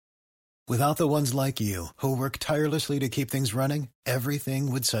Without the ones like you, who work tirelessly to keep things running,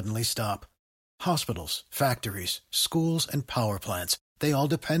 everything would suddenly stop. Hospitals, factories, schools, and power plants, they all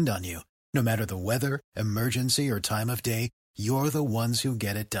depend on you. No matter the weather, emergency, or time of day, you're the ones who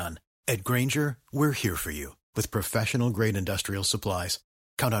get it done. At Grainger, we're here for you with professional-grade industrial supplies.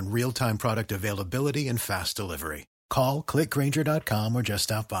 Count on real-time product availability and fast delivery. Call, clickgrainger.com, or just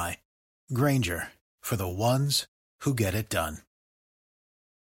stop by. Grainger, for the ones who get it done.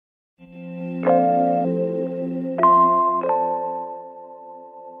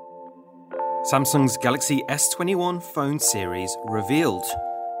 Samsung's Galaxy S21 phone series revealed.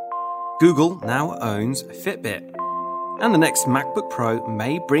 Google now owns Fitbit. And the next MacBook Pro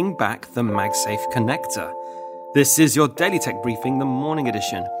may bring back the MagSafe connector. This is your Daily Tech Briefing, the morning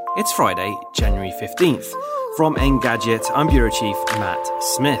edition. It's Friday, January 15th. From Engadget, I'm Bureau Chief Matt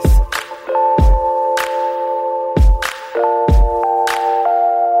Smith.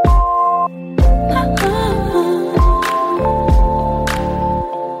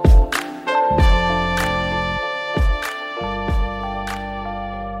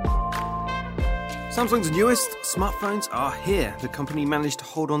 Samsung's newest smartphones are here. The company managed to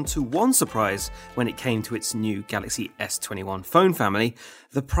hold on to one surprise when it came to its new Galaxy S21 phone family,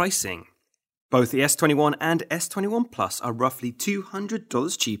 the pricing. Both the S21 and S21 Plus are roughly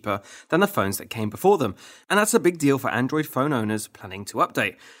 $200 cheaper than the phones that came before them, and that's a big deal for Android phone owners planning to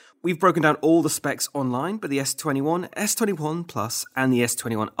update. We've broken down all the specs online, but the S21, S21 Plus, and the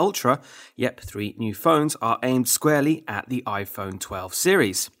S21 Ultra, yep, 3 new phones, are aimed squarely at the iPhone 12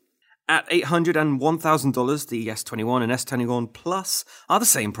 series. At $800 and $1,000, the S21 and S21 Plus are the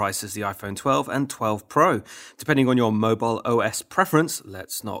same price as the iPhone 12 and 12 Pro. Depending on your mobile OS preference,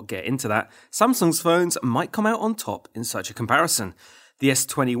 let's not get into that, Samsung's phones might come out on top in such a comparison. The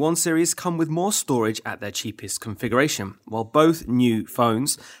S21 series come with more storage at their cheapest configuration, while both new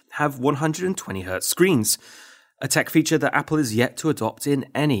phones have 120Hz screens, a tech feature that Apple is yet to adopt in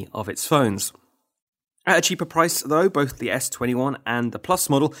any of its phones. At a cheaper price, though, both the S21 and the Plus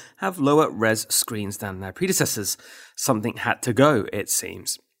model have lower res screens than their predecessors. Something had to go, it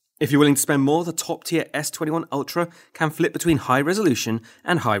seems. If you're willing to spend more, the top-tier S21 Ultra can flip between high resolution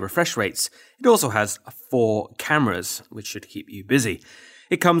and high refresh rates. It also has 4 cameras, which should keep you busy.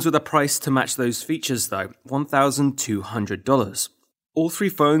 It comes with a price to match those features, though, $1,200. All 3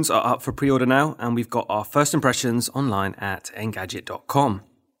 phones are up for pre-order now, and we've got our first impressions online at Engadget.com.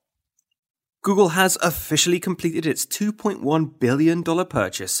 Google has officially completed its $2.1 billion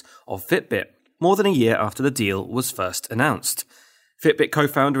purchase of Fitbit, more than a year after the deal was first announced. Fitbit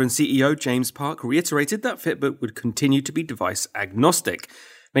co-founder and CEO James Park reiterated that Fitbit would continue to be device agnostic,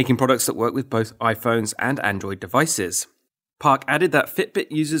 making products that work with both iPhones and Android devices. Park added that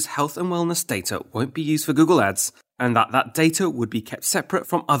Fitbit users' health and wellness data won't be used for Google Ads, and that data would be kept separate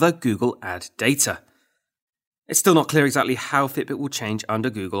from other Google Ad data. It's still not clear exactly how Fitbit will change under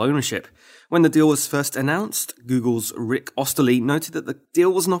Google ownership. When the deal was first announced, Google's Rick Osterly noted that the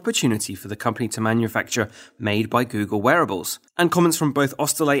deal was an opportunity for the company to manufacture made by Google wearables. And comments from both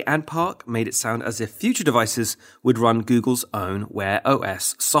Osterly and Park made it sound as if future devices would run Google's own Wear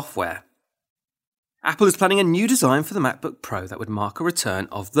OS software. Apple is planning a new design for the MacBook Pro that would mark a return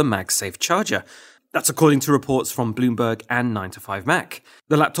of the MagSafe charger. That's according to reports from Bloomberg and 9to5Mac.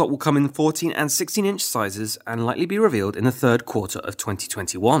 The laptop will come in 14 and 16-inch sizes and likely be revealed in the third quarter of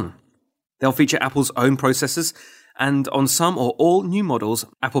 2021. They'll feature Apple's own processors, and on some or all new models,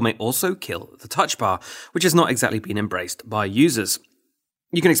 Apple may also kill the touch bar, which has not exactly been embraced by users.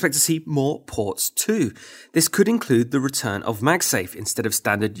 You can expect to see more ports too. This could include the return of MagSafe instead of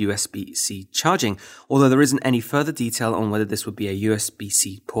standard USB-C charging, although there isn't any further detail on whether this would be a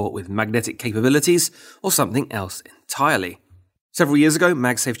USB-C port with magnetic capabilities or something else entirely. Several years ago,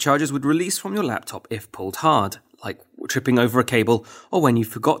 MagSafe chargers would release from your laptop if pulled hard, like tripping over a cable or when you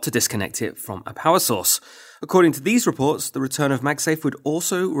forgot to disconnect it from a power source. According to these reports, the return of MagSafe would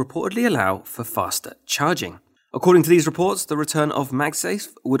also reportedly allow for faster charging. According to these reports, the return of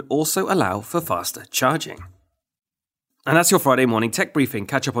MagSafe would also allow for faster charging. And that's your Friday morning tech briefing.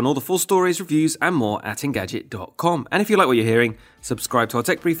 Catch up on all the full stories, reviews, and more at Engadget.com. And if you like what you're hearing, subscribe to our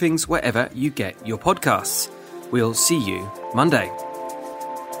tech briefings wherever you get your podcasts. We'll see you Monday.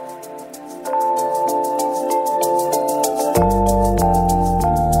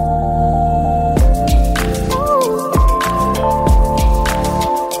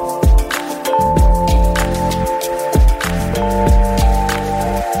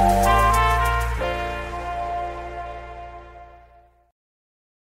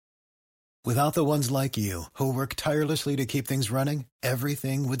 Without the ones like you, who work tirelessly to keep things running,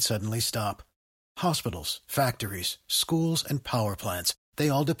 everything would suddenly stop. Hospitals, factories, schools, and power plants, they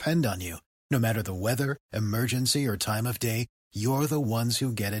all depend on you. No matter the weather, emergency, or time of day, you're the ones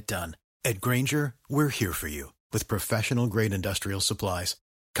who get it done. At Grainger, we're here for you with professional-grade industrial supplies.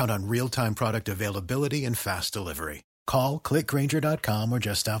 Count on real-time product availability and fast delivery. Call, click Grainger.com, or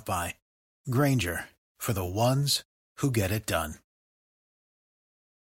just stop by. Grainger, for the ones who get it done.